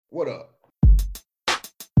What up?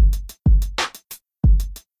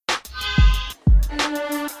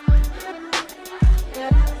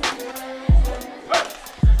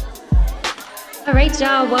 All right,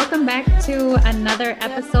 y'all. Welcome back to another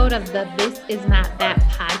episode of the This Is Not That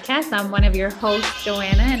podcast. I'm one of your hosts,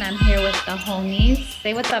 Joanna, and I'm here with the homies.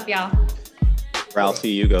 Say what's up, y'all. Ralphie,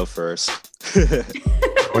 you go first. Go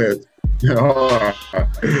ahead.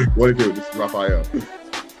 What it do? This is Raphael.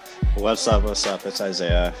 What's up? It's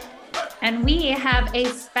Isaiah. And we have a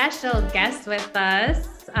special guest with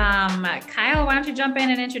us. Kyle, why don't you jump in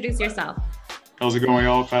and introduce yourself? How's it going,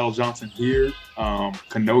 y'all? Kyle Johnson here,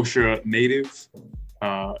 Kenosha native,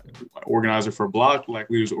 organizer for BLOC, Black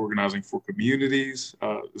Leaders Organizing for Communities.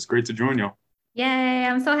 It's great to join y'all. Yay,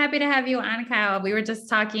 I'm so happy to have you on, Kyle. We were just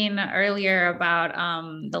talking earlier about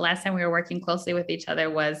the last time we were working closely with each other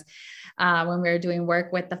was when we were doing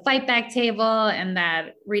work with the Fight Back table and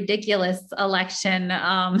that ridiculous election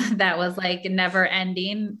that was like never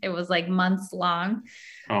ending. It was like months long.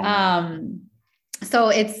 So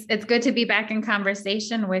it's good to be back in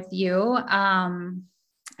conversation with you.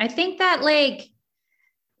 I think that like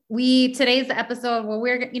today's episode, well,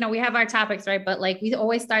 we have our topics, right? But like we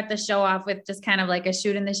always start the show off with just kind of like a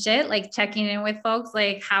shoot in the shit, like checking in with folks,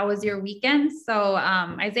 like how was your weekend? So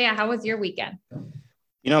Isaiah, how was your weekend?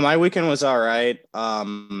 My weekend was all right.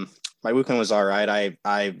 I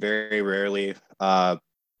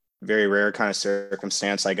very rare kind of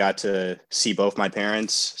circumstance, I got to see both my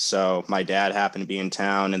parents. So my dad happened to be in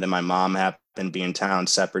town and then my mom happened to be in town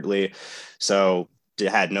separately. So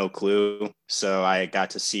had no clue. So I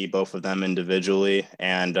got to see both of them individually.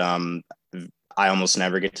 And I almost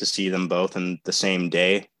never get to see them both in the same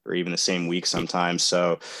day or even the same week sometimes.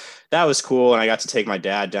 So that was cool. And I got to take my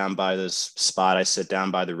dad down by this spot. I sit down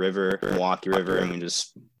by the river, Milwaukee River, and we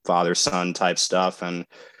just father-son type stuff and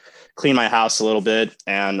clean my house a little bit.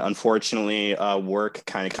 And unfortunately, work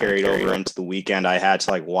kind of carried over into the weekend. I had to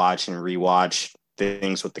like watch and rewatch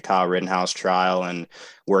things with the Kyle Rittenhouse trial and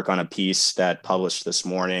work on a piece that published this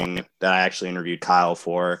morning that I actually interviewed Kyle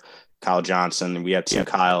for. Kyle Johnson. We have two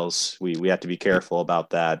Kyles. We have to be careful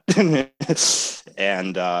about that.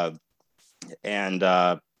 and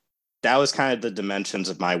that was kind of the dimensions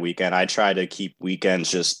of my weekend. I try to keep weekends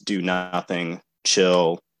just do nothing,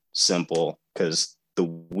 chill, simple, because the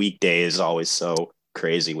weekday is always so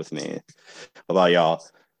crazy with me. What about y'all?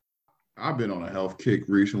 I've been on a health kick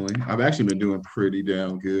recently. I've actually been doing pretty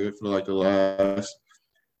damn good for like the last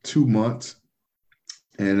 2 months.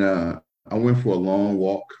 And I went for a long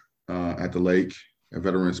walk at the lake at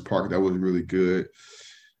Veterans Park. That was really good.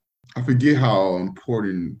 I forget how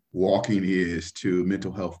important walking is to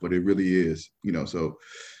mental health, but it really is, so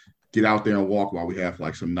get out there and walk while we have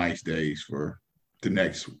like some nice days for the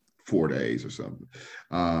next 4 days or something.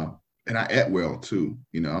 And I ate well too,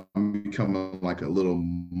 I'm becoming like a little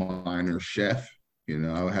minor chef,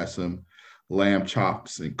 I had some lamb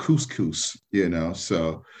chops and couscous,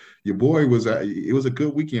 so your boy it was a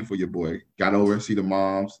good weekend for your boy. Got over and see the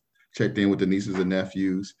moms, checked in with the nieces and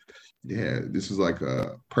nephews. Yeah, this is like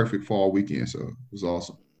a perfect fall weekend. So it was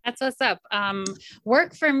awesome. That's what's up.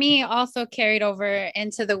 Work for me also carried over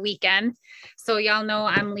into the weekend. So y'all know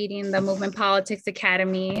I'm leading the Movement Politics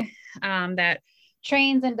Academy that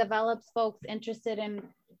trains and develops folks interested in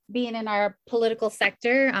being in our political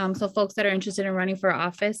sector. So folks that are interested in running for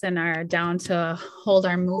office and are down to hold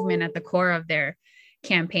our movement at the core of their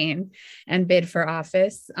campaign and bid for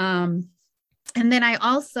office. And then I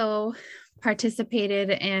also participated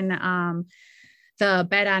in the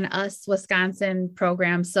Bet on Us Wisconsin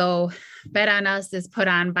program. So Bet on Us is put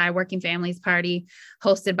on by Working Families Party,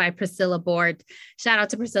 hosted by Priscilla Board. Shout out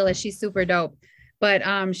to Priscilla. She's super dope.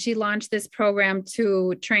 But she launched this program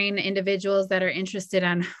to train individuals that are interested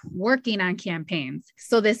in working on campaigns.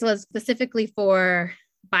 So this was specifically for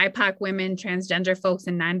BIPOC women, transgender folks,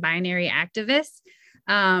 and non-binary activists.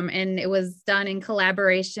 And it was done in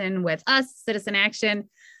collaboration with us, Citizen Action,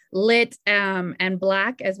 Lit, and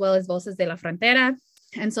BLOC, as well as Voces de la Frontera.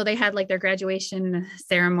 And so they had like their graduation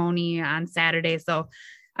ceremony on Saturday. So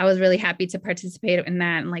I was really happy to participate in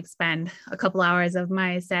that and like spend a couple hours of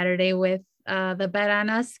my Saturday with the Bet on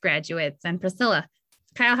Us graduates and Priscilla.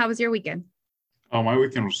 Kyle, how was your weekend? Oh, my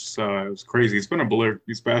weekend was crazy. It's been a blur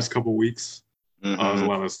these past couple of weeks. There's a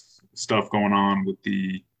lot of stuff going on with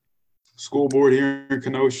the school board here in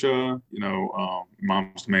Kenosha.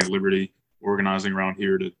 Moms Demand Liberty organizing around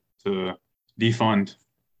here to defund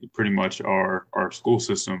pretty much our school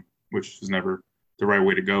system, which is never the right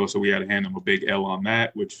way to go. So we had to hand them a big L on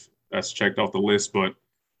that, which that's checked off the list. But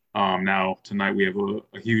now tonight we have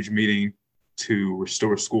a huge meeting to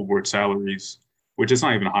restore school board salaries which is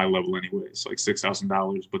not even a high level anyway. It's like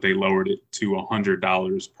 $6,000, but they lowered it to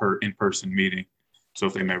 $100 per in-person meeting. So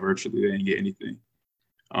if they met virtually, they didn't get anything.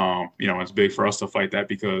 It's big for us to fight that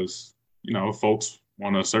because, if folks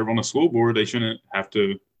want to serve on the school board, they shouldn't have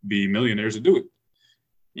to be millionaires to do it.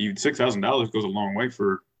 Even $6,000 goes a long way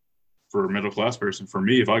for a middle class person. For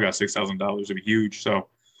me, if I got $6,000, it'd be huge. So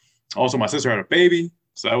also my sister had a baby,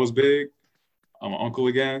 so that was big. I'm an uncle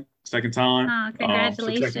again, second time. Oh,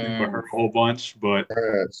 congratulations. So checking in with her a whole bunch, but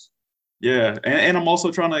Yes. yeah. And I'm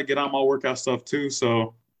also trying to get on my workout stuff too.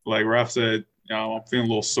 So like Raph said, I'm feeling a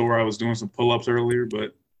little sore. I was doing some pull-ups earlier,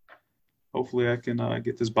 but hopefully I can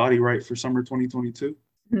get this body right for summer 2022.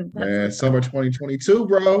 Man, summer 2022,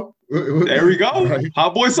 bro. There we go. Right.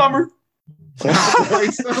 Hot boy summer. Hot boy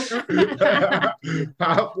summer.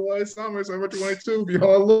 Hot boy summer 22. Be on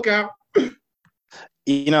the lookout.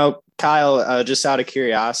 Kyle, just out of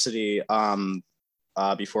curiosity,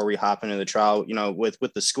 before we hop into the trial,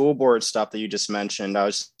 with the school board stuff that you just mentioned, I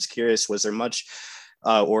was just curious, was there much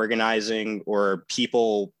organizing or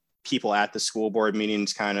people at the school board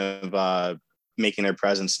meetings kind of making their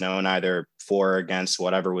presence known either for or against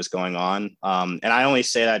whatever was going on? And I only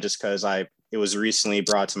say that just because it was recently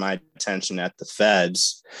brought to my attention that the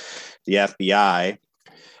feds, the FBI,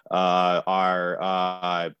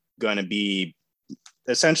 are going to be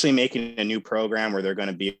essentially making a new program where they're going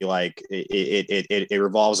to be like, it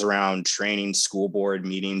revolves around training school board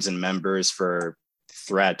meetings and members for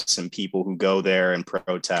threats and people who go there and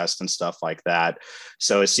protest and stuff like that.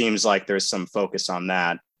 So it seems like there's some focus on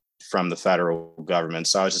that from the federal government.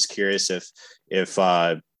 So I was just curious if you could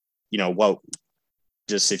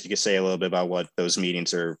say a little bit about what those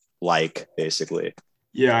meetings are like, basically.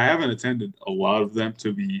 Yeah, I haven't attended a lot of them,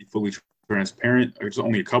 to be fully transparent. There's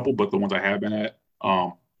only a couple, but the ones I have been at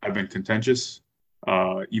have been contentious,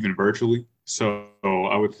 even virtually. So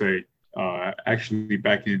I would say actually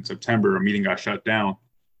back in September, a meeting got shut down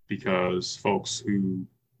because folks who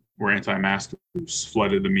were anti-maskers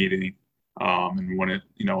flooded the meeting and wouldn't,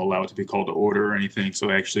 allow it to be called to order or anything. So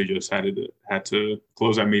they actually just had to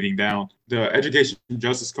close that meeting down. The Education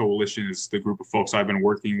Justice Coalition is the group of folks I've been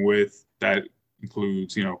working with. That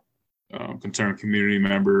includes, concerned community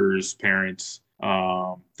members, parents,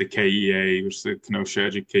 the KEA, which is the Kenosha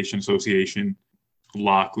Education Association,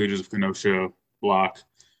 BLOC, Leaders of Kenosha, BLOC.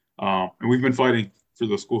 And we've been fighting for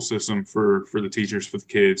the school system, for the teachers, for the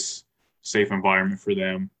kids, safe environment for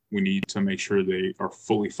them. We need to make sure they are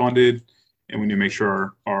fully funded, and we need to make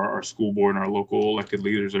sure our school board and our local elected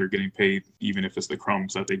leaders are getting paid, even if it's the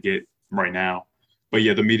crumbs that they get right now. But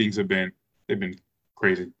yeah, the meetings they've been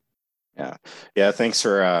crazy. Yeah. Thanks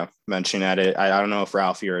for mentioning that. I don't know if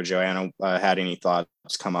Ralphie or Joanna had any thoughts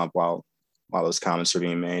come up while those comments are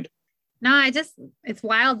being made. No, it's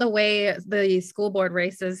wild the way the school board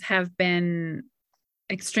races have been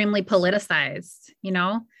extremely politicized,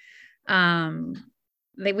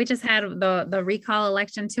 we just had the recall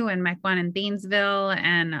election too in Mequon and Thiensville.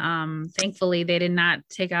 And thankfully they did not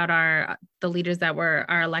take out the leaders that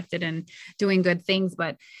are elected and doing good things.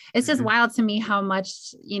 But it's just wild to me how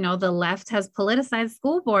much, the left has politicized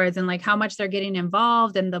school boards and like how much they're getting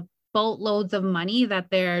involved and the boatloads of money that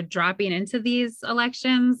they're dropping into these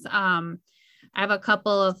elections. I have a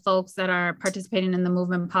couple of folks that are participating in the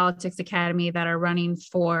Movement Politics Academy that are running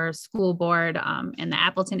for school board in the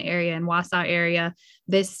Appleton area and Wausau area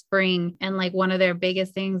this spring. And like one of their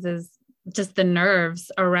biggest things is just the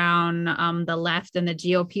nerves around the left and the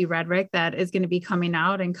GOP rhetoric that is going to be coming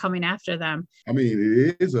out and coming after them. I mean,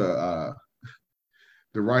 it is the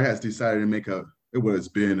right has decided to make it has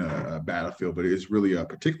been a battlefield, but it's really a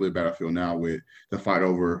particular battlefield now with the fight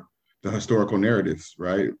over the historical narratives,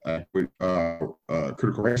 right? With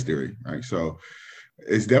critical race theory, right? So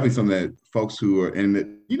it's definitely something that folks who are in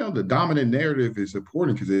the dominant narrative is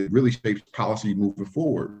important because it really shapes policy moving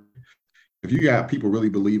forward. If you got people really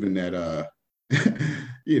believing that,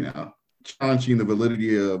 challenging the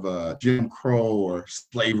validity of Jim Crow or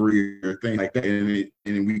slavery or things like that,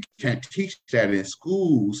 and we can't teach that in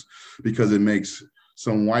schools because it makes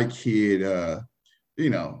some white kid,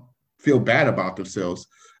 feel bad about themselves.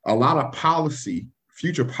 A lot of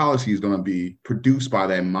future policy is going to be produced by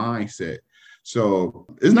that mindset. So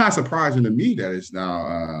it's not surprising to me that it's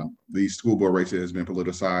now these school board races has been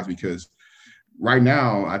politicized because right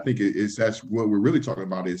now I think that's what we're really talking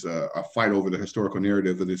about is a fight over the historical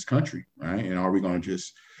narrative of this country, right? And are we going to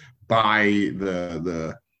just buy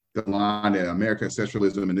the line that America is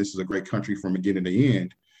socialism and this is a great country from beginning to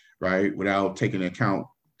end, right? Without taking into account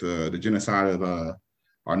the genocide of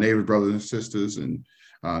our neighbors, brothers and sisters, and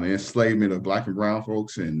the enslavement of Black and brown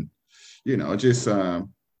folks, and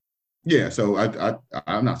so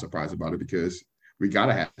I'm not surprised about it because we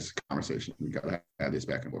gotta have this conversation. We gotta have this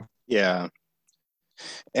back and forth. Yeah.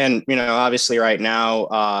 And, obviously right now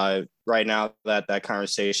that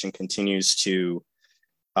conversation continues to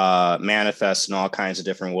manifest in all kinds of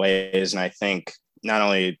different ways. And I think not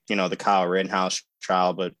only, the Kyle Rittenhouse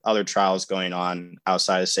trial, but other trials going on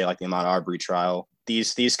outside of, say, like the Ahmaud Arbery trial,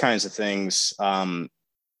 these kinds of things,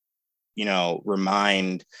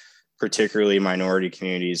 remind particularly minority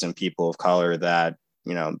communities and people of color that,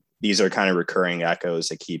 these are kind of recurring echoes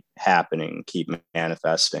that keep happening, keep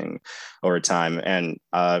manifesting over time. And,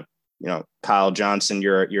 Kyle Johnson,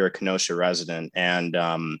 you're a Kenosha resident, and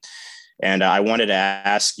I wanted to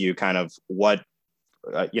ask you kind of what,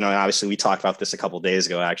 obviously we talked about this a couple of days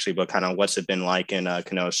ago, actually, but kind of what's it been like in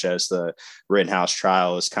Kenosha as the Rittenhouse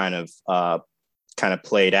trial is kind of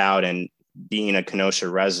played out, and being a Kenosha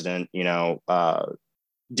resident,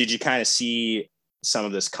 did you kind of see some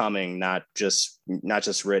of this coming, not just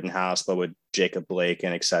Rittenhouse, but with Jacob Blake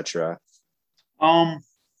and et cetera? I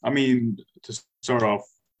mean, to start off,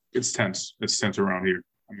 it's tense. It's tense around here.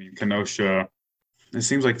 I mean, Kenosha, it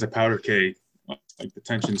seems like it's a powder keg. Like the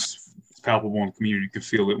tension's palpable in the community. You can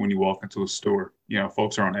feel it when you walk into a store.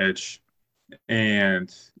 Folks are on edge.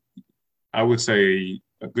 And I would say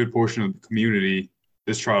a good portion of the community,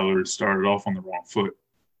 this trial started off on the wrong foot.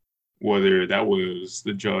 Whether that was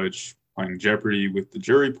the judge playing Jeopardy with the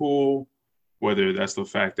jury pool, whether that's the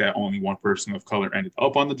fact that only one person of color ended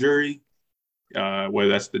up on the jury, whether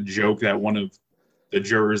that's the joke that one of the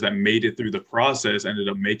jurors that made it through the process ended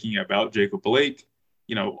up making about Jacob Blake,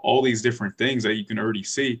 all these different things that you can already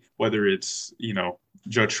see, whether it's,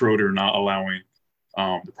 Judge Schroeder not allowing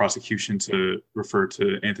the prosecution to refer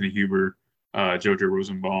to Anthony Huber, Jojo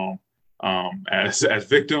Rosenbaum as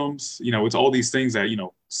victims, it's all these things that,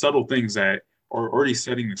 subtle things that are already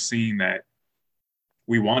setting the scene that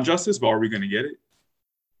we want justice, but are we going to get it?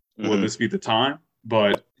 Mm-hmm. Will this be the time?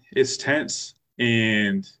 But it's tense.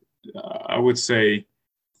 And I would say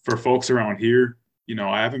for folks around here,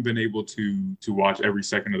 I haven't been able to watch every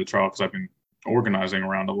second of the trial because I've been organizing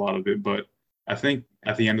around a lot of it. But I think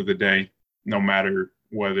at the end of the day, no matter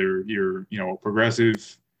whether you're, a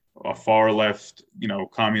progressive, a far left,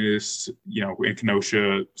 communist, in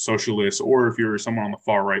Kenosha, socialist, or if you're someone on the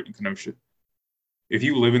far right in Kenosha, if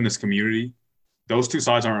you live in this community, those two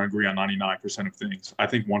sides aren't agree on 99% of things. I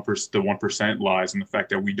think the 1% lies in the fact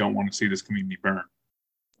that we don't want to see this community burn.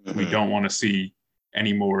 Mm-hmm. We don't want to see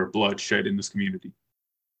any more blood shed in this community.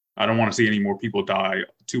 I don't want to see any more people die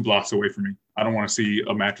 2 blocks away from me. I don't want to see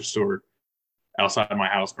a mattress store outside of my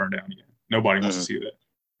house burn down again. Nobody wants to see that.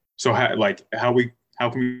 So how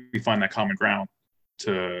can we find that common ground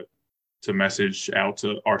to message out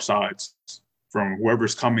to our sides from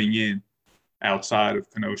whoever's coming in outside of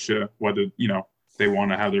Kenosha, whether, they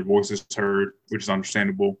want to have their voices heard, which is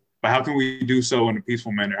understandable. But how can we do so in a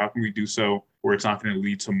peaceful manner? How can we do so where it's not going to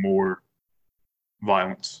lead to more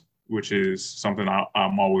violence, which is something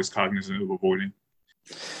I'm always cognizant of avoiding.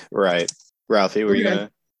 Right. Ralphie, were you going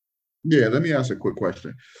to? Yeah, let me ask a quick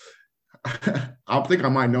question. I think I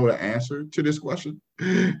might know the answer to this question,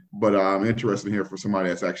 but I'm interested in hearing from somebody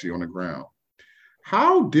that's actually on the ground.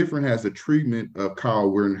 How different has the treatment of Kyle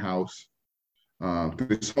Rittenhouse through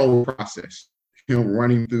this whole process? Him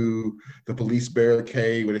running through the police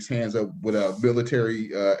barricade with his hands up with a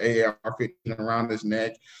military AR-15 around his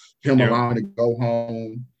neck, him allowing to go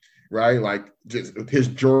home, right? Like just his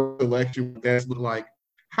jury selection, what that's look like.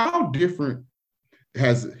 How different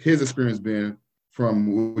has his experience been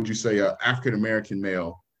from, would you say, an African-American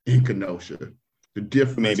male in Kenosha? The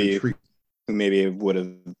difference in treatment. Maybe it would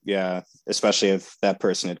have, yeah, especially if that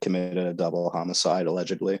person had committed a double homicide,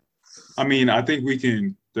 allegedly. I mean, I think we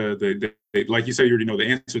can, like you said, you already know the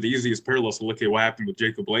answer. The easiest parallels to look at what happened with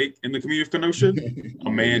Jacob Blake in the community of Kenosha, a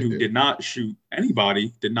man who did not shoot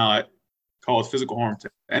anybody, did not cause physical harm to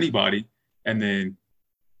anybody, and then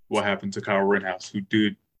what happened to Kyle Rittenhouse, who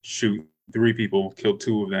did shoot 3 people, killed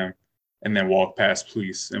 2 of them, and then walked past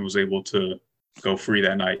police and was able to go free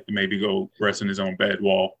that night and maybe go rest in his own bed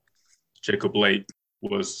while Jacob Blake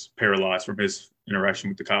was paralyzed from his interaction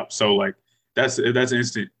with the cops. So, like, that's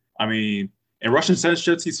instant. I mean, in Russian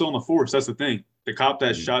census, he's still on the force. That's the thing. The cop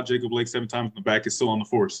that shot Jacob Blake 7 times in the back is still on the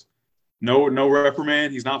force. No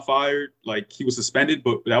reprimand. He's not fired. Like, he was suspended,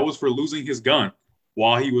 but that was for losing his gun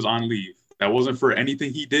while he was on leave. That wasn't for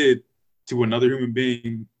anything he did to another human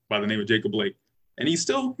being by the name of Jacob Blake. And he's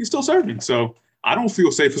still serving. So I don't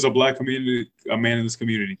feel safe as a Black community, a man in this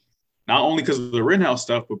community, not only because of the Rittenhouse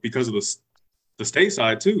stuff, but because of the state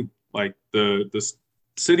side too. Like the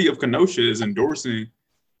city of Kenosha is endorsing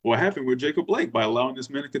what happened with Jacob Blake by allowing this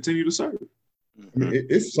man to continue to serve. I mean,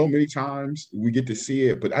 it's so many times we get to see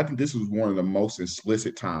it, but I think this was one of the most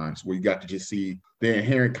explicit times where you got to just see the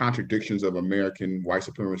inherent contradictions of American white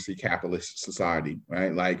supremacy capitalist society,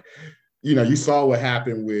 right? Like, you saw what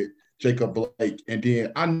happened with Jacob Blake, and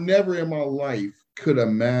then I never in my life could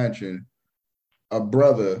imagine a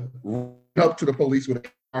brother run up to the police with a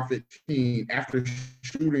AR-15 after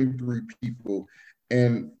shooting 3 people,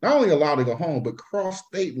 and not only allowed to go home, but cross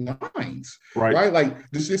state lines, right? Like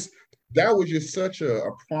that was just such a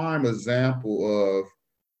prime example of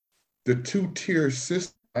the two-tier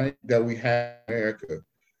system, right, that we have in America,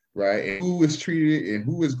 right? And who is treated and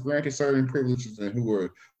who is granted certain privileges and who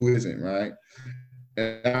isn't, right?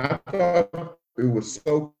 And I thought it was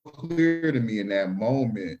so clear to me in that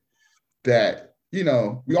moment that, we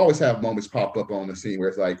always have moments pop up on the scene where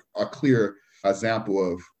it's like a clear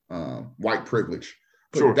example of white privilege.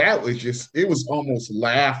 But that was it was almost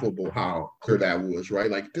laughable how clear that was,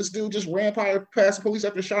 right? Like this dude just ran past the police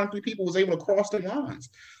after shooting 3 people, was able to cross the lines,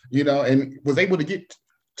 and was able to get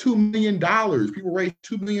 $2 million. People raised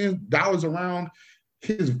 $2 million around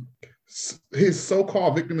his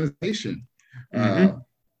so-called victimization.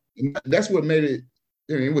 That's what made it.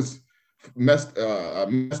 It was messed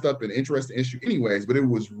up and interesting issue, anyways. But it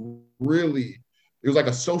was like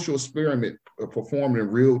a social experiment performed in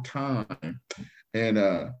real time. And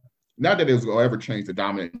not that it was going to ever change the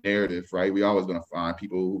dominant narrative, right? We always going to find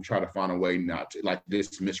people who try to find a way not to like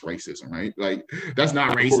dismiss racism, right? Like that's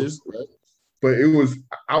not racist, right? But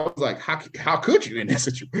I was like, how could you in that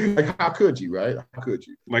situation? Like, how could you, right? How could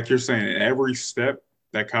you? Like you're saying, every step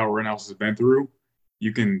that Kyle Rittenhouse has been through,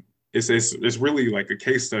 it's really like a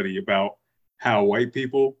case study about how white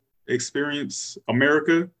people experience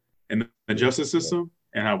America and the justice system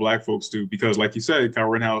and how Black folks do. Because like you said, Kyle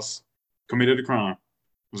Rittenhouse committed a crime,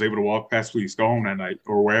 was able to walk past police, go home that night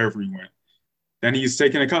or wherever he went. Then he's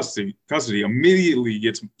taken into custody, immediately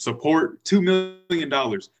gets support, $2 million.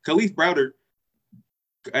 Khalif Browder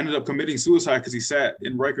ended up committing suicide because he sat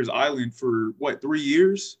in Rikers Island for 3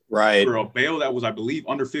 years? Right. For a bail that was, I believe,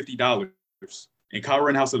 under $50. And Kyle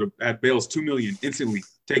Rittenhouse had bails $2 million instantly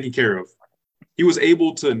taken care of. He was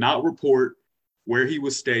able to not report where he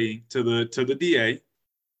was staying to the DA,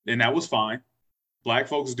 and that was fine. Black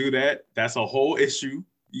folks do that. That's a whole issue.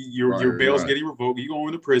 Your bail's getting revoked. You go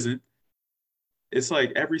into prison. It's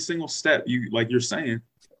like every single step, you're saying,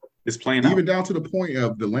 is playing out. Even down to the point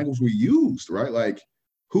of the language we used, right? Like,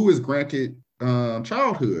 who is granted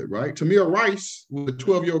childhood, right? Tamir Rice was a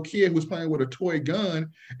 12-year-old kid who was playing with a toy gun,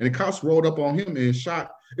 and the cops rolled up on him and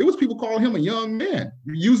shot. It was people calling him a young man,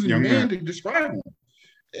 using man to describe him.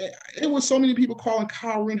 It was so many people calling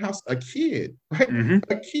Kyle Rittenhouse a kid, right?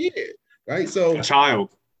 A kid, right? So a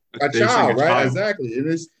child, right? Exactly.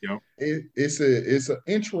 And it's an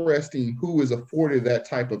interesting who is afforded that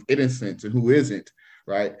type of innocence and who isn't,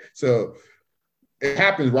 right? So it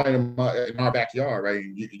happens right in our backyard, right?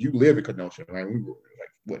 You live in Kenosha, right? We were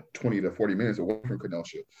like 20 to 40 minutes away from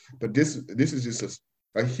Kenosha, but this is just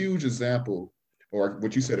a huge example, or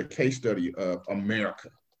what you said, a case study of America,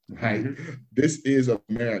 right? This is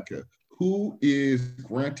America. Who is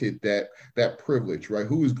granted that privilege, right?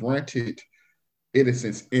 Who is granted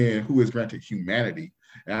innocence and who is granted humanity?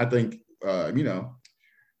 And I think,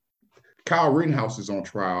 Kyle Rittenhouse is on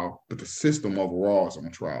trial, but the system overall is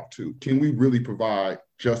on trial too. Can we really provide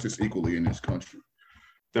justice equally in this country?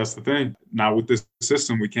 That's the thing. Not with this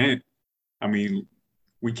system, we can't. I mean,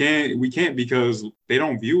 we can't because they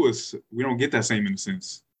don't view us. We don't get that same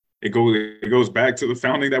innocence. It goes back to the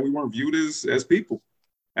founding that we weren't viewed as people.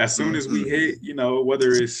 As soon as we hit,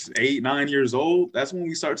 whether it's 8, 9 years old, that's when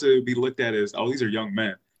we start to be looked at as, oh, these are young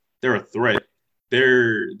men. They're a threat.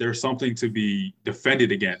 They're something to be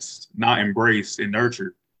defended against, not embraced and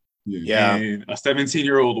nurtured. Yeah. And a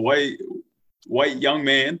 17-year-old white young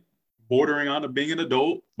man, bordering on to being an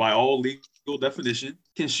adult by all legal definition,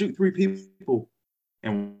 can shoot 3 people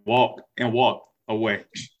and walk away.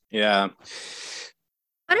 Yeah.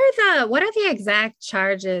 What are the exact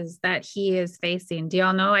charges that he is facing? Do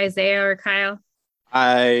y'all know, Isaiah or Kyle?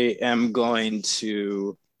 I am going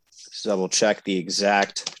to double check the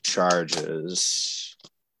exact charges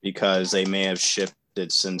because they may have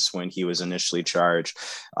shifted since when he was initially charged.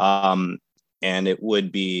 And it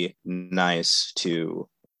would be nice to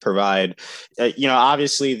provide,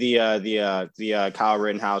 obviously the Kyle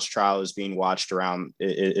Rittenhouse trial is being watched around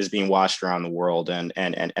the world. And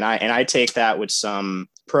I take that with some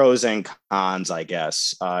pros and cons, I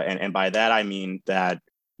guess. And by that, I mean that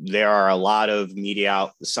there are a lot of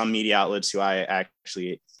some media outlets who I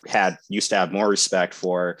actually used to have more respect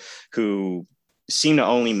for, who seem to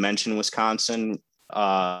only mention Wisconsin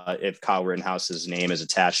if Kyle Rittenhouse's name is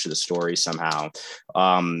attached to the story somehow.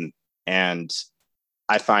 And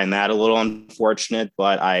I find that a little unfortunate,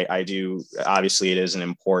 but I do, obviously it is an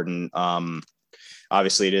important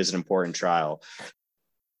trial.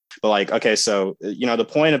 But like, okay, so, the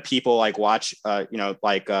point of people like watch,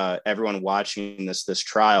 everyone watching this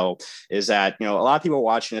trial is that, a lot of people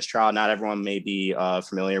watching this trial, not everyone may be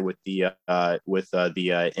familiar with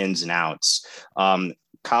the ins and outs.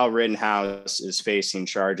 Kyle Rittenhouse is facing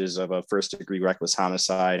charges of a first-degree reckless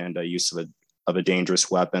homicide and a use of a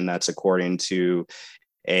dangerous weapon. That's according to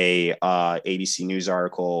a ABC News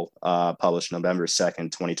article published November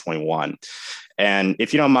 2nd, 2021. And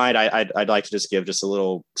if you don't mind, I'd like to just give just a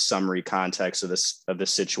little summary context of this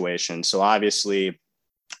situation. So obviously,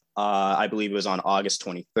 I believe it was on August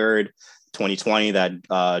 23rd, 2020,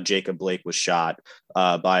 that Jacob Blake was shot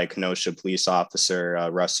by a Kenosha police officer,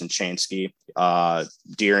 Rustin Chansky,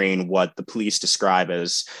 during what the police describe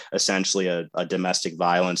as essentially a domestic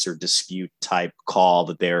violence or dispute type call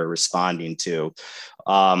that they were responding to.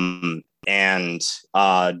 And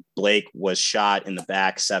Blake was shot in the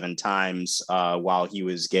back 7 times while he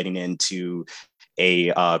was getting into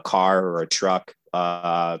a car or a truck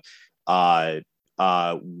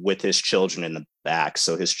with his children in the back.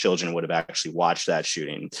 So his children would have actually watched that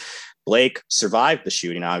shooting. Blake survived the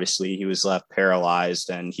shooting. Obviously, he was left paralyzed,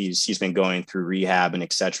 and he's been going through rehab and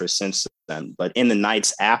et cetera since then. But in the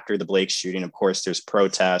nights after the Blake shooting, of course, there's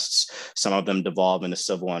protests. Some of them devolve into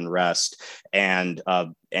civil unrest. And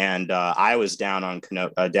I was down on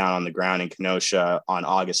the ground in Kenosha on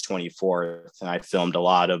August 24th, and I filmed a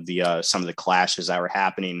lot of some of the clashes that were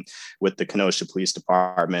happening with the Kenosha Police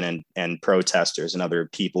Department and protesters and other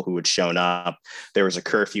people who had shown up. There was a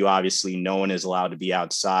curfew. Obviously, no one is allowed to be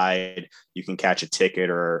outside. You can catch a ticket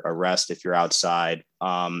or arrest if you're outside.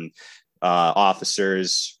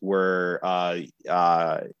 Officers were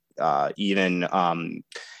even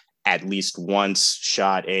at least once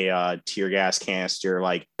shot a tear gas canister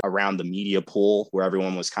like around the media pool where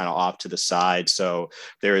everyone was kind of off to the side. So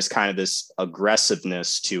there is kind of this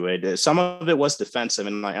aggressiveness to it. Some of it was defensive,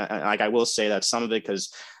 and like I will say that some of it,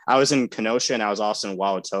 because I was in Kenosha and I was also in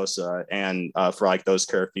Wauwatosa, and for like those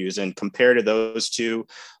curfews, and compared to those two,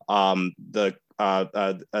 there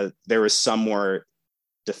was some more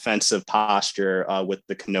defensive posture with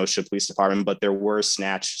the Kenosha Police Department, but there were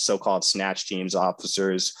so-called snatch teams,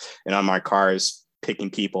 officers in unmarked cars picking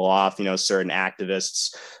people off, certain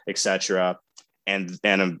activists, etc.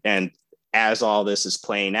 And as all this is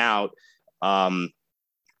playing out,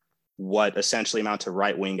 what essentially amount to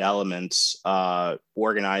right-wing elements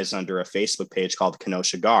organized under a Facebook page called the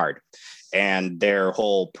Kenosha Guard. And their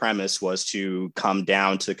whole premise was to come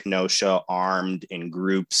down to Kenosha armed in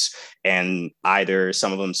groups, and either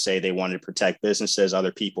some of them say they wanted to protect businesses.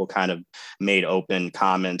 Other people kind of made open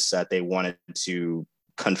comments that they wanted to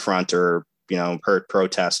confront or, hurt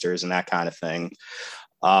protesters and that kind of thing.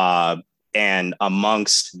 And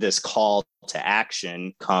amongst this call to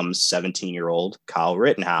action comes 17-year-old Kyle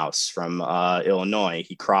Rittenhouse from Illinois.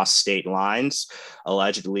 He crossed state lines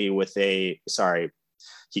allegedly with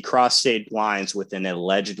he crossed state lines with an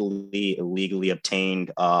allegedly illegally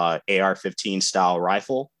obtained AR-15 style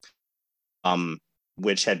rifle,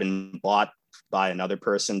 which had been bought by another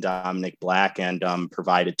person, Dominic Black, and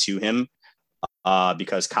provided to him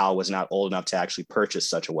because Kyle was not old enough to actually purchase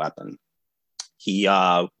such a weapon. He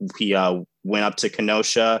went up to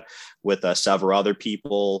Kenosha with several other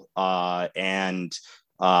people, and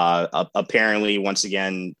apparently, once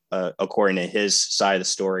again, according to his side of the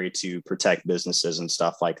story, to protect businesses and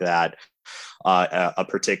stuff like that, a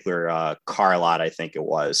particular car lot, I think it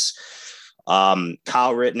was.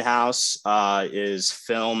 Kyle Rittenhouse is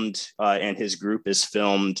filmed, and his group is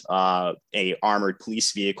filmed. A armored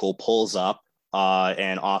police vehicle pulls up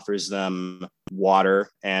and offers them water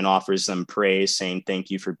and offers them praise, saying thank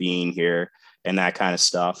you for being here and that kind of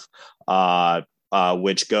stuff,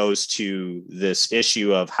 which goes to this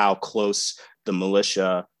issue of how close the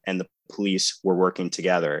militia and the police were working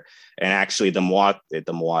together. And actually the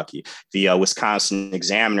Wisconsin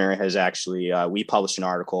Examiner has actually, we published an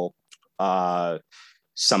article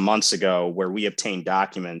some months ago where we obtained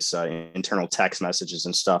documents, internal text messages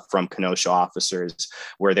and stuff from Kenosha officers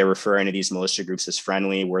where they're referring to these militia groups as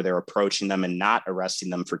friendly, where they're approaching them and not arresting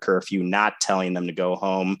them for curfew, not telling them to go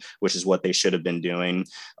home, which is what they should have been doing.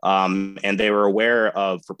 And they were aware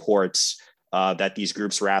of reports that these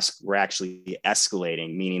groups were actually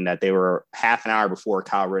escalating, meaning that they were half an hour before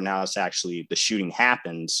Kyle Rittenhouse the shooting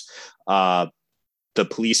happens. The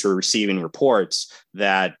police were receiving reports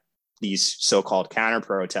that these so-called counter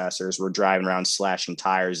protesters were driving around slashing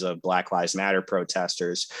tires of Black Lives Matter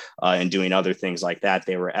protesters and doing other things like that.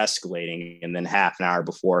 They were escalating, and then half an hour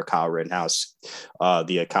before Kyle Rittenhouse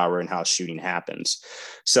shooting happens.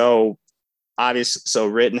 So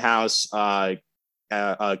Rittenhouse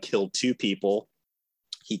killed two people.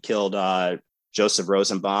 He killed Joseph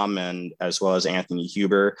Rosenbaum and as well as Anthony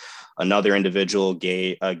Huber. Another individual,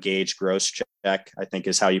 Gage Groschek, I think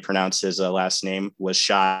is how you pronounce his last name, was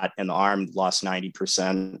shot in the arm, lost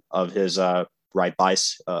 90% of his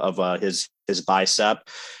his bicep.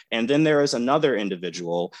 And then there is another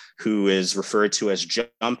individual who is referred to as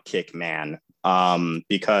Jump Kick Man,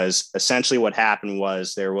 because essentially what happened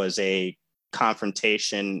was there was a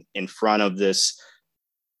confrontation in front of this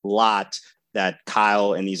lot that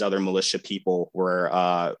Kyle and these other militia people were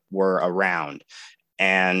around,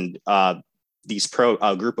 and these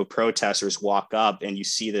group of protesters walk up, and you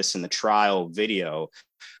see this in the trial video.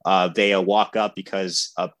 They walk up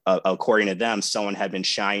because, according to them, someone had been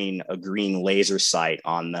shining a green laser sight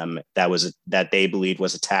on them that they believed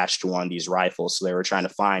was attached to one of these rifles. So they were trying to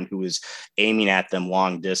find who was aiming at them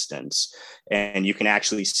long distance. And you can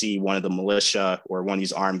actually see one of the militia or one of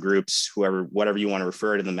these armed groups, whatever you want to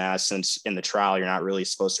refer to them as, since in the trial you're not really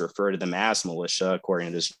supposed to refer to them as militia, according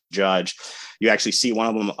to this judge. You actually see one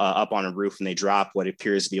of them up on a roof, and they drop what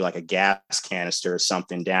appears to be like a gas canister or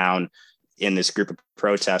something down in this group of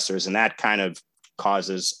protesters, and that kind of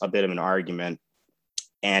causes a bit of an argument.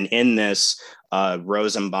 And in this,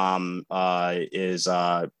 Rosenbaum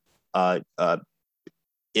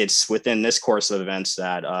it's within this course of events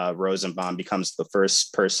that Rosenbaum becomes the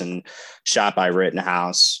first person shot by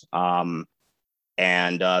Rittenhouse, and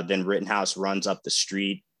then Rittenhouse runs up the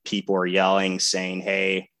street. People are yelling, saying,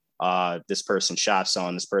 "Hey, this person shot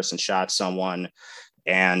someone. This person shot someone."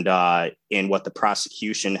 And in what the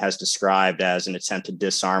prosecution has described as an attempt to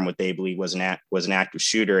disarm what they believe was an active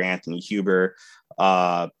shooter, Anthony Huber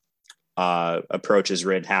approaches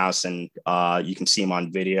Rittenhouse, and you can see him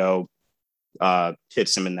on video,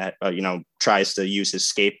 hits him in that, tries to use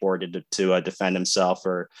his skateboard to defend himself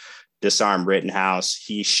or disarm Rittenhouse.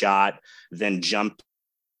 He shot, then jumped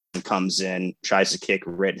and comes in, tries to kick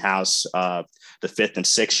Rittenhouse. The fifth and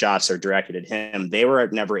sixth shots are directed at him. They were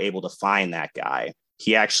never able to find that guy.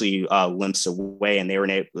 He actually limps away, and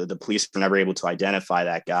the police were never able to identify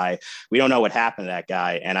that guy. We don't know what happened to that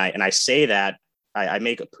guy. And I say that, I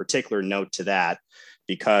make a particular note to that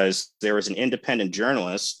because there was an independent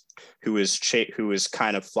journalist who is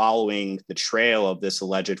kind of following the trail of this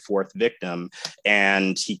alleged fourth victim.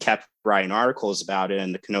 And he kept writing articles about it,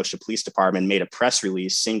 and the Kenosha Police Department made a press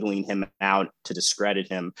release singling him out to discredit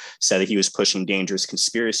him, said that he was pushing dangerous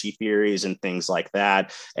conspiracy theories and things like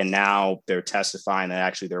that. And now they're testifying that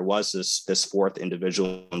actually there was this fourth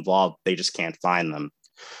individual involved. They just can't find them.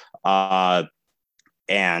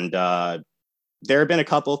 There have been a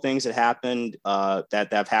couple of things that happened that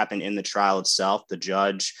have happened in the trial itself. The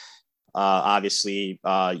judge, obviously,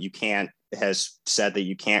 has said that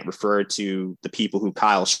you can't refer to the people who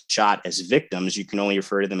Kyle shot as victims. You can only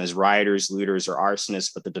refer to them as rioters, looters, or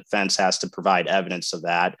arsonists, but the defense has to provide evidence of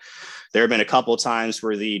that. There have been a couple of times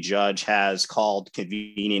where the judge has called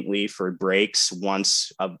conveniently for breaks,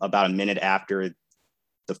 once about a minute after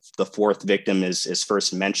the fourth victim is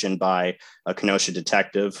first mentioned by a Kenosha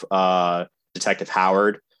detective, Detective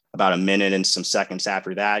Howard. About a minute and some seconds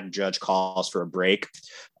after that, judge calls for a break.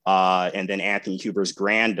 And then Anthony Huber's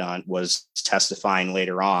granddaughter was testifying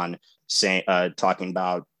later on, talking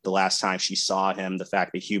about the last time she saw him, the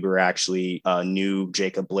fact that Huber actually knew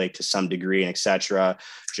Jacob Blake to some degree, and etc.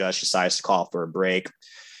 Judge decides to call for a break.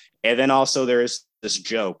 And then also there's this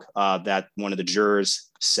joke that one of the jurors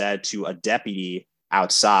said to a deputy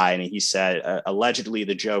outside, and he said, allegedly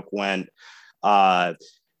the joke went,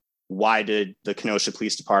 why did the Kenosha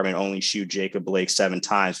Police Department only shoot Jacob Blake 7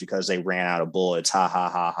 times? Because they ran out of bullets. Ha, ha,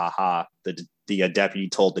 ha, ha, ha. The deputy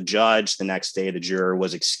told the judge. The next day, the juror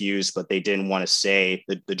was excused, but they didn't want to say.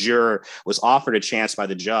 The juror was offered a chance by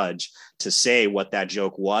the judge to say what that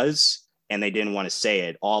joke was, and they didn't want to say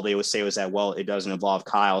it. All they would say was that, well, it doesn't involve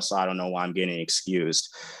Kyle, so I don't know why I'm getting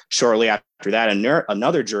excused. Shortly after that,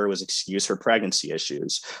 another juror was excused for pregnancy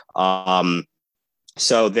issues.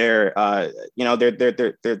 So there's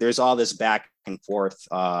all this back and forth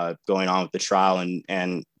going on with the trial,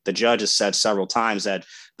 and the judge has said several times that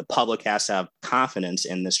the public has to have confidence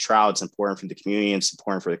in this trial. It's important for the community, and it's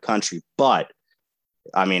important for the country. But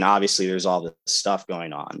I mean, obviously, there's all this stuff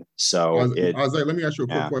going on. So, Isaiah, let me ask you a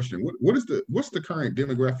quick question. What's the current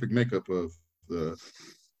demographic makeup of the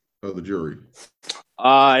jury?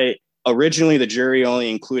 Originally, the jury only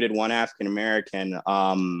included one African American.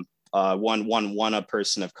 one a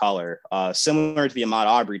person of color, similar to the Ahmaud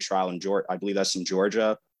Arbery trial in Georgia. I believe that's in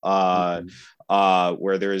Georgia, where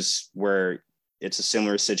it's a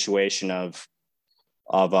similar situation of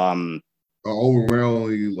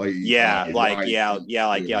overwhelmingly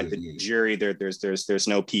the jury. There's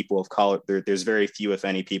no people of color. There's very few, if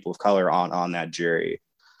any, people of color on that jury.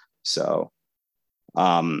 So,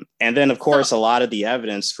 and then of course a lot of the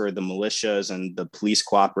evidence for the militias and the police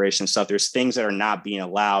cooperation stuff. There's things that are not being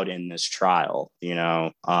allowed in this trial,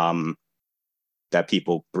 that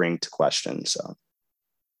people bring to question. So,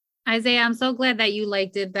 Isaiah, I'm so glad that you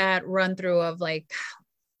did that run through of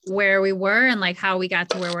where we were and how we got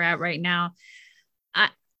to where we're at right now.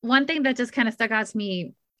 One thing that just kind of stuck out to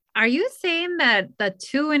me, are you saying that the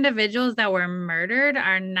two individuals that were murdered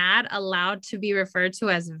are not allowed to be referred to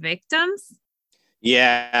as victims?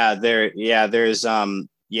 And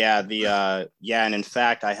in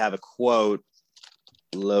fact, I have a quote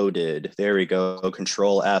loaded. There we go.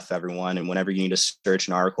 Control F, everyone. And whenever you need to search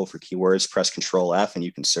an article for keywords, press Control F and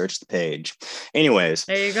you can search the page. Anyways,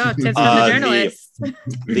 there you go. Tips from the journalists.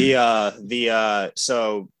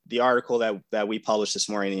 So the article that we published this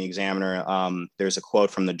morning in the Examiner, there's a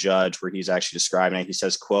quote from the judge where he's actually describing it. He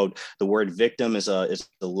says, quote, "The word victim is a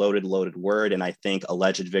loaded word, and I think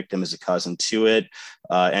alleged victim is a cousin to it,"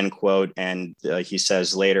 end quote. And he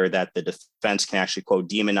says later that the defense can actually, quote,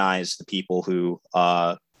 demonize the people who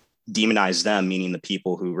demonize them, meaning the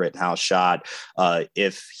people who Rittenhouse shot,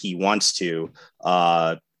 if he wants to,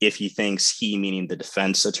 if he thinks meaning the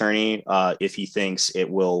defense attorney, if he thinks it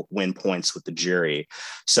will win points with the jury.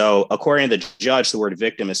 So according to the judge, the word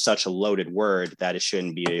victim is such a loaded word that it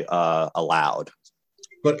shouldn't be allowed.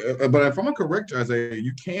 But if I'm correct, Isaiah,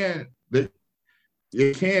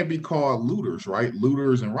 it can be called looters, right?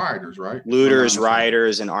 Looters and rioters, right? Looters,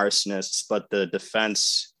 rioters, and arsonists, but the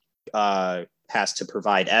defense has to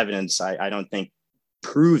provide evidence. I don't think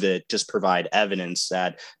prove it, just provide evidence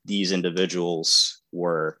that these individuals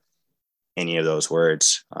were any of those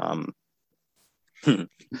words. Let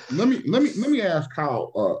me ask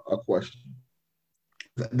Kyle a question.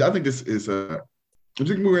 I think this is I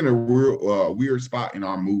think we're in a real weird spot in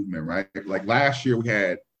our movement, right? Like last year we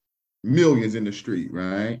had millions in the street,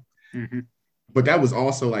 right? Mm-hmm. But that was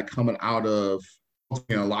also coming out of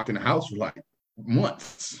being locked in the house for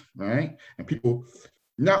months, right? And people,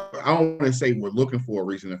 I don't want to say we're looking for a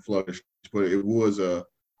reason to flourish, but it was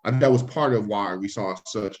that was part of why we saw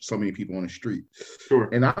so many people on the street. Sure.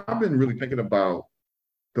 And I've been really thinking about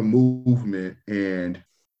the movement and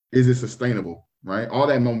is it sustainable, right? All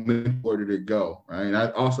that momentum, where did it go, right? And I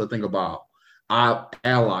also think about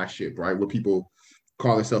allyship, right? Where people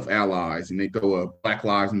call themselves allies and they throw a Black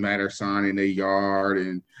Lives Matter sign in their yard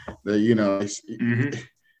and mm-hmm.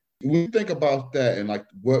 When you think about that and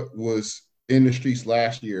what was in the streets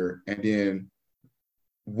last year and then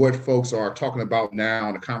what folks are talking about now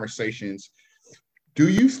in the conversations, do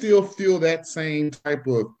you still feel that same type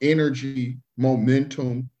of energy,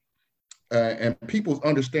 momentum, and people's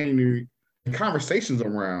understanding the conversations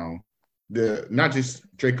around not just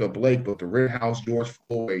Jacob Blake, but the Rittenhouse, George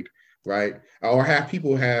Floyd, right? Or have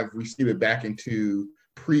people received it back into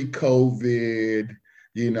pre-COVID,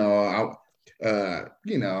 incrementalism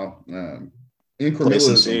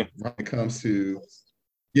when it comes to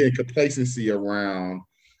complacency around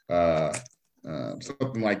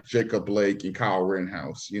something like Jacob Blake and Kyle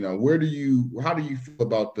Rittenhouse. How do you feel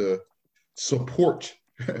about the support,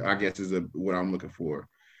 I guess is what I'm looking for,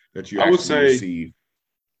 that you I actually would say receive?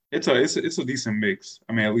 It's a decent mix.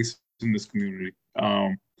 I mean, at least in this community.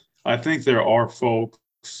 I think there are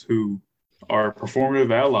folks who are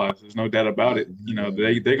performative allies. There's no doubt about it.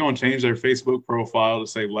 They're gonna change their Facebook profile to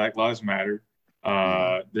say Black Lives Matter.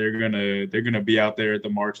 They're gonna be out there at the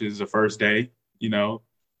marches the first day. Maybe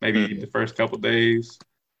the first couple of days.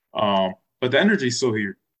 But the energy's still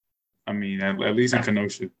here. I mean, at least in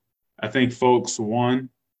Kenosha, I think folks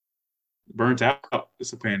burnt out.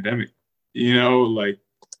 It's a pandemic.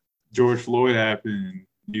 George Floyd happened.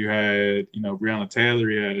 You had, Breonna Taylor.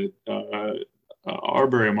 You had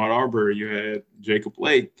Ahmaud Arbery. You had Jacob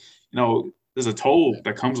Blake. There's a toll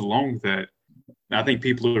that comes along with that. And I think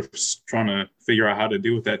people are trying to figure out how to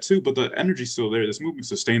deal with that too. But the energy's still there. This movement's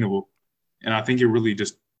sustainable. And I think it really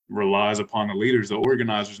just relies upon the leaders, the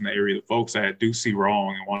organizers in the area, the folks that do see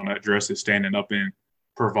wrong and want to address it, standing up and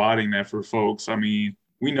providing that for folks. I mean,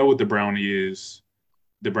 we know what the brownie is.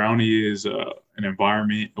 The brownie is an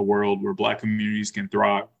environment, a world where Black communities can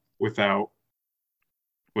thrive without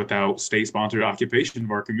state-sponsored occupation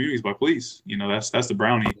of our communities by police. That's the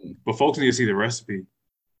brownie. But folks need to see the recipe.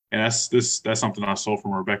 And that's something I saw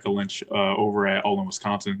from Rebecca Lynch over at All in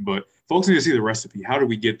Wisconsin. But folks need to see the recipe. How do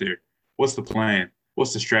we get there? What's the plan?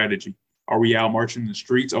 What's the strategy? Are we out marching in the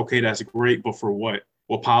streets? Okay, that's great. But for what?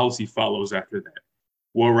 What policy follows after that?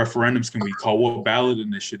 What referendums can we call? What ballot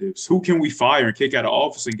initiatives? Who can we fire and kick out of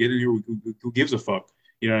office and get in here? Who gives a fuck?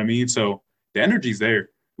 You know what I mean? So the energy's there.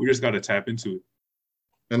 We just got to tap into it.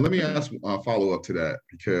 And let me ask a follow up to that,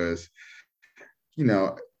 because, you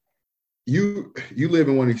know, you live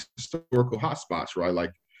in one of these historical hotspots, right?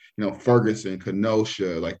 Like, you know, Ferguson,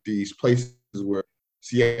 Kenosha, like these places where,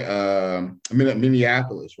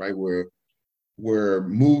 Minneapolis, right, where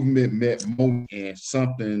movement met moment and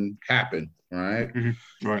something happened, right?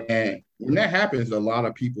 Mm-hmm. Right. And when that happens, a lot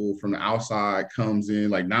of people from the outside comes in,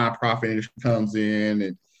 like nonprofit industry comes in,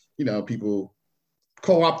 and, you know, people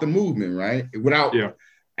co-opt the movement, right? Without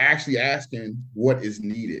actually asking what is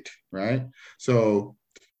needed, right? So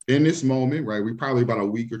in this moment, right, we're probably about a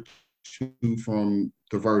week or two from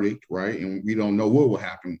the verdict, right? And we don't know what will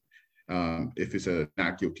happen if it's a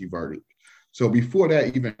not guilty verdict. So before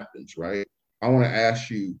that even happens, right, I want to ask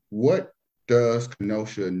you, what does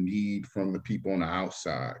Kenosha need from the people on the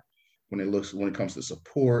outside when it comes to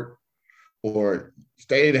support, or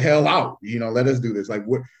stay the hell out? You know, let us do this. Like,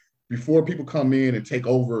 what, before people come in and take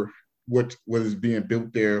over what is being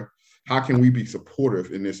built there, how can we be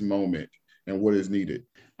supportive in this moment, and what is needed?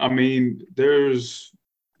 I mean, there's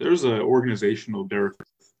an organizational dearth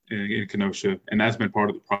in Kenosha, and that's been part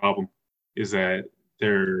of the problem, is that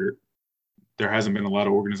there hasn't been a lot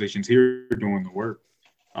of organizations here doing the work.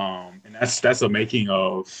 And that's a making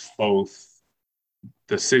of both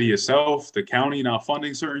the city itself, the county not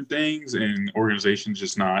funding certain things, and organizations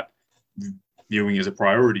just not viewing it as a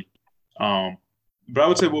priority. But I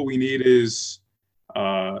would say what we need is,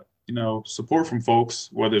 you know, support from folks,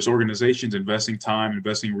 whether it's organizations investing time,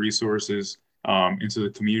 investing resources into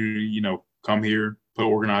the community. You know, come here, put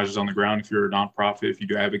organizers on the ground. If you're a nonprofit, if you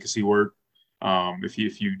do advocacy work, if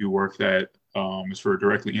you do work that is for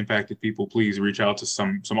directly impacted people, please reach out to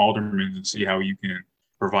some aldermen and see how you can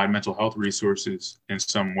provide mental health resources in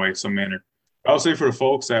some way, some manner. I would say for the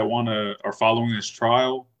folks that are following this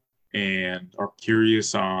trial and are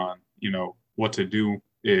curious on, you know, what to do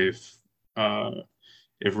if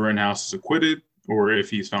Rittenhouse is acquitted or if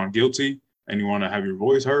he's found guilty, and you want to have your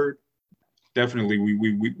voice heard, definitely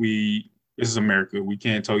we this is America. We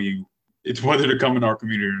can't tell you it's whether to come in our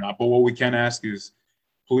community or not. But what we can ask is,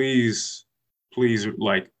 please,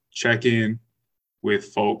 like, check in with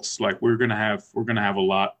folks. Like, we're gonna have a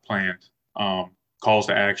lot planned. Calls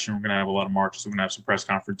to action. We're gonna have a lot of marches. We're gonna have some press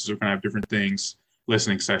conferences. We're gonna have different things,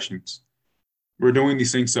 listening sessions. We're doing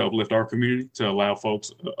these things to uplift our community, to allow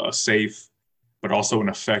folks a safe but also an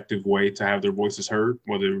effective way to have their voices heard.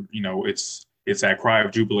 Whether, you know, it's that cry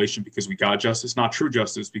of jubilation because we got justice, not true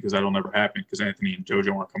justice, because that'll never happen, because Anthony and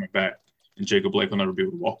JoJo aren't coming back, and Jacob Blake will never be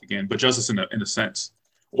able to walk again. But justice in a sense.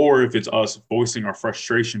 Or if it's us voicing our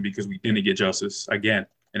frustration because we didn't get justice again,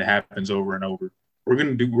 and it happens over and over. We're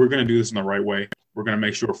gonna do this in the right way. We're gonna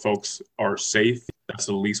make sure folks are safe. That's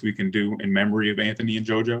the least we can do in memory of Anthony and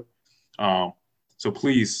JoJo. So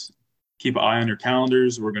please keep an eye on your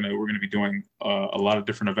calendars. We're gonna be doing a lot of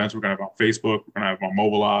different events. We're gonna have on Facebook. We're gonna have on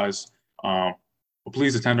Mobilize. But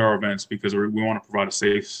please attend our events, because we want to provide a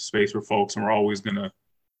safe space for folks, and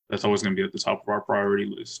that's always gonna be at the top of our priority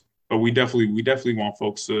list. But we definitely want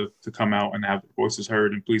folks to come out and have their voices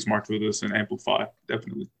heard, and please march with us and amplify.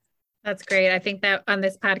 Definitely. That's great. I think that on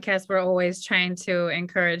this podcast, we're always trying to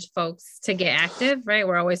encourage folks to get active, right?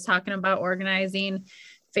 We're always talking about organizing,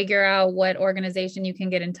 figure out what organization you can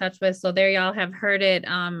get in touch with. So there, y'all have heard it.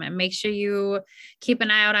 And make sure you keep an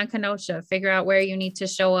eye out on Kenosha, figure out where you need to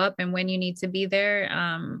show up and when you need to be there.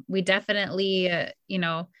 We definitely,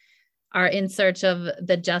 are in search of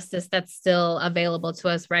the justice that's still available to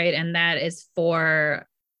us, right? And that is for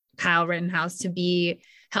Kyle Rittenhouse to be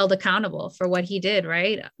held accountable for what he did,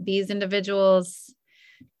 right? These individuals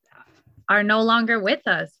are no longer with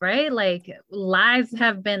us, right? Like, lives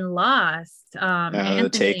have been lost.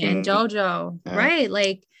 Anthony and JoJo, right?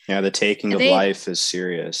 Like, the taking of life is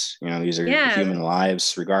serious. You know, these are human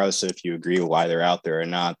lives, regardless of if you agree with why they're out there or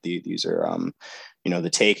not. These are, the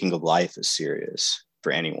taking of life is serious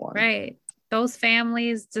for anyone. Right. Those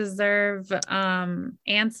families deserve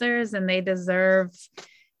answers, and they deserve,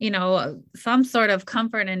 some sort of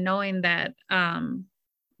comfort in knowing that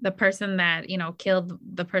the person that, killed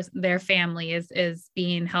their family is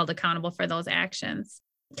being held accountable for those actions.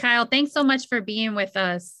 Kyle, thanks so much for being with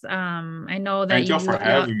us. I know that Thank y'all for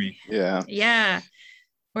having me. Yeah.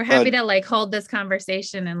 We're happy to like hold this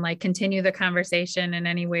conversation and like continue the conversation in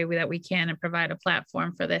any way that we can and provide a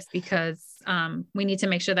platform for this, because we need to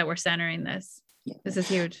make sure that we're centering this. This is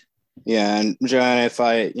huge. Yeah, and Joanna, if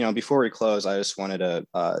before we close, I just wanted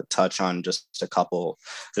to touch on just a couple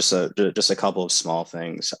of small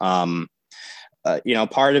things. Part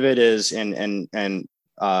of it is, and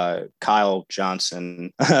Kyle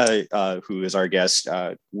Johnson, who is our guest,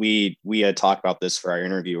 we had talked about this for our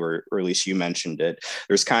interview, or at least you mentioned it.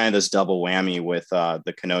 There's kind of this double whammy with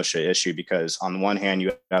the Kenosha issue, because on the one hand,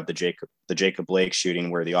 you have the Jacob Blake shooting,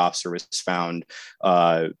 where the officer was found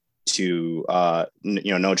no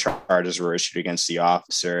charges were issued against the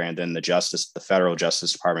officer, and then the federal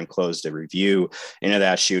justice department closed a review into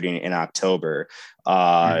that shooting in October.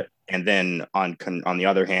 And then on the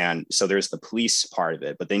other hand, so there's the police part of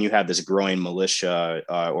it, but then you have this growing militia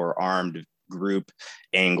or armed group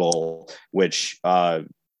angle, which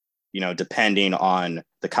depending on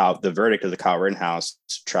the verdict of the Kyle Rittenhouse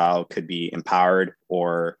trial, could be empowered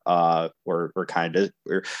or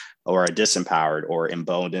disempowered, or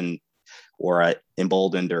emboldened,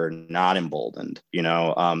 or not emboldened.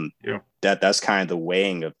 That's kind of the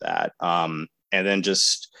weighing of that. And then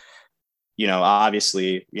just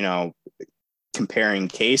obviously, comparing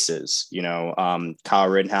cases, Kyle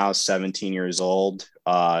Rittenhouse, 17 years old,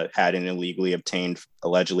 had an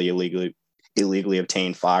allegedly illegally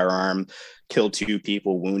obtained firearm, killed 2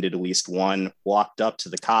 people, wounded at least 1, walked up to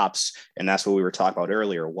the cops. And that's what we were talking about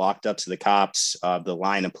earlier, walked up to the cops, the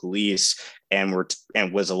line of police, and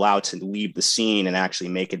was allowed to leave the scene and actually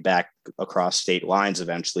make it back across state lines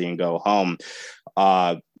eventually and go home.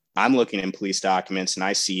 I'm looking in police documents and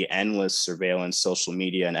I see endless surveillance, social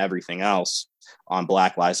media, and everything else on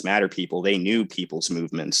Black Lives Matter people. They knew people's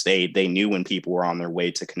movements. They knew when people were on their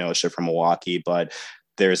way to Kenosha from Milwaukee, but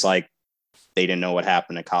they didn't know what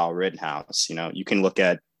happened to Kyle Rittenhouse. You can look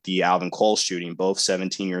at the Alvin Cole shooting, both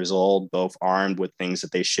 17 years old, both armed with things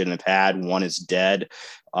that they shouldn't have had. One is dead,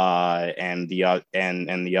 and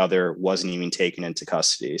the other wasn't even taken into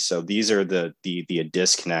custody. So these are the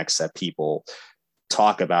disconnects that people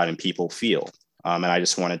talk about and people feel. And I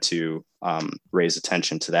just wanted to raise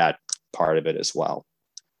attention to that part of it as well.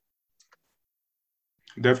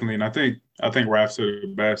 Definitely. And I think Raph said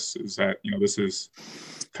it best, is that, this is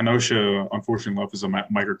Kenosha, unfortunately enough, is a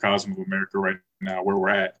microcosm of America right now, where we're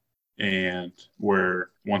at, and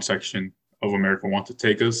where one section of America wants to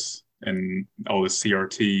take us, and all this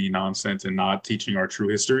CRT nonsense and not teaching our true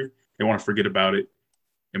history. They want to forget about it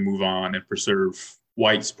and move on and preserve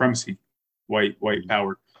white supremacy, white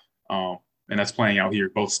power. And that's playing out here,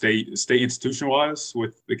 both state institution wise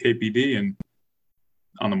with the KPD, and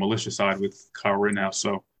on the militia side with Kyle Rittenhouse.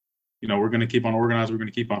 So, we're going to keep on organizing, we're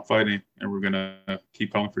going to keep on fighting, and we're going to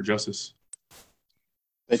keep calling for justice.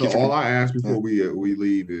 So all I ask before we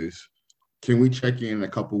leave is, can we check in a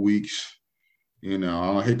couple weeks?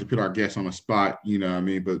 I hate to put our guests on the spot,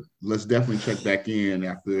 but let's definitely check back in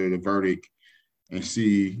after the verdict and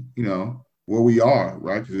see, where we are,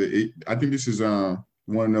 right? Because I think this is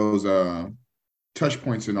one of those touch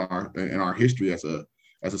points in our history as a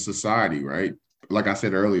society, right? Like I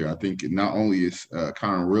said earlier, I think not only is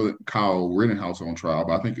Kyle Rittenhouse on trial,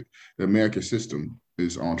 but I think the American system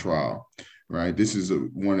is on trial, right? This is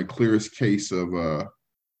one of the clearest case of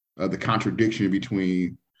the contradiction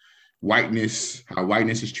between whiteness, how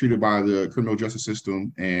whiteness is treated by the criminal justice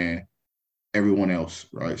system, and everyone else,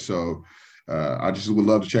 right? So I just would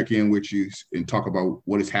love to check in with you and talk about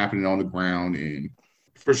what is happening on the ground. And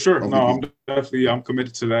for sure, no, I'm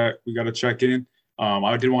committed to that. We got to check in.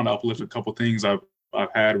 I did want to uplift a couple things I've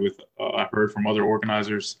heard from other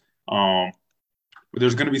organizers. But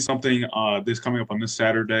there's going to be something this coming up on this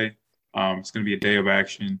Saturday. It's going to be a day of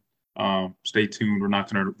action. Stay tuned. We're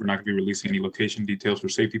not going to be releasing any location details for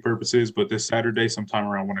safety purposes. But this Saturday, sometime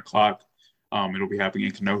around 1:00, it'll be happening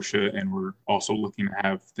in Kenosha, and we're also looking to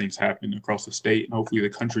have things happen across the state and hopefully the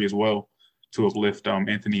country as well, to uplift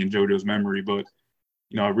Anthony and JoJo's memory. But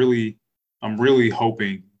I'm really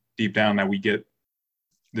hoping deep down that we get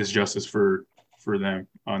this justice for them,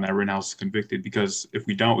 that Rittenhouse is convicted, because if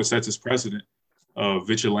we don't, it sets this precedent of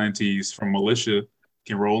vigilantes from militia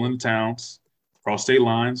can roll into towns, cross state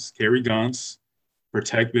lines, carry guns,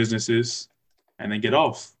 protect businesses, and then get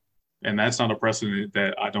off. And that's not a precedent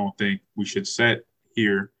that I don't think we should set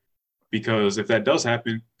here, because if that does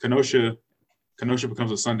happen, Kenosha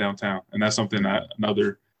becomes a sundown town. And that's something that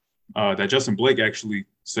Justin Blake actually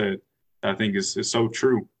said that I think is so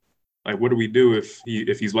true. Like, what do we do if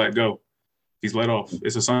he's let go? If he's let off?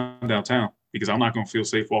 It's a sundown town, because I'm not going to feel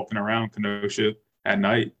safe walking around Kenosha at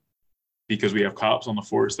night, because we have cops on the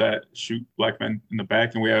force that shoot black men in the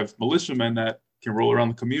back, and we have militiamen that can roll around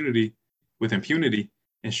the community with impunity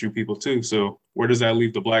and shoot people too. So where does that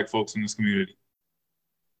leave the Black folks in this community?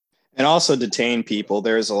 And also detain people.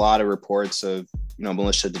 There's a lot of reports of,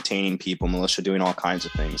 militia detaining people, militia doing all kinds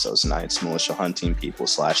of things those nights, militia hunting people,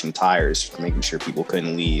 slashing tires, making sure people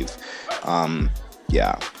couldn't leave.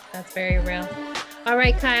 Yeah. That's very real. All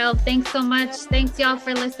right, Kyle, thanks so much. Thanks, y'all,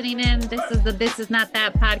 for listening in. This is the This Is Not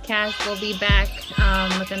That podcast. We'll be back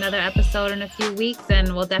with another episode in a few weeks,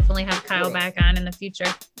 and we'll definitely have Kyle back on in the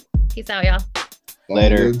future. Peace out, y'all.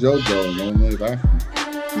 Later.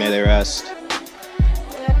 May they rest.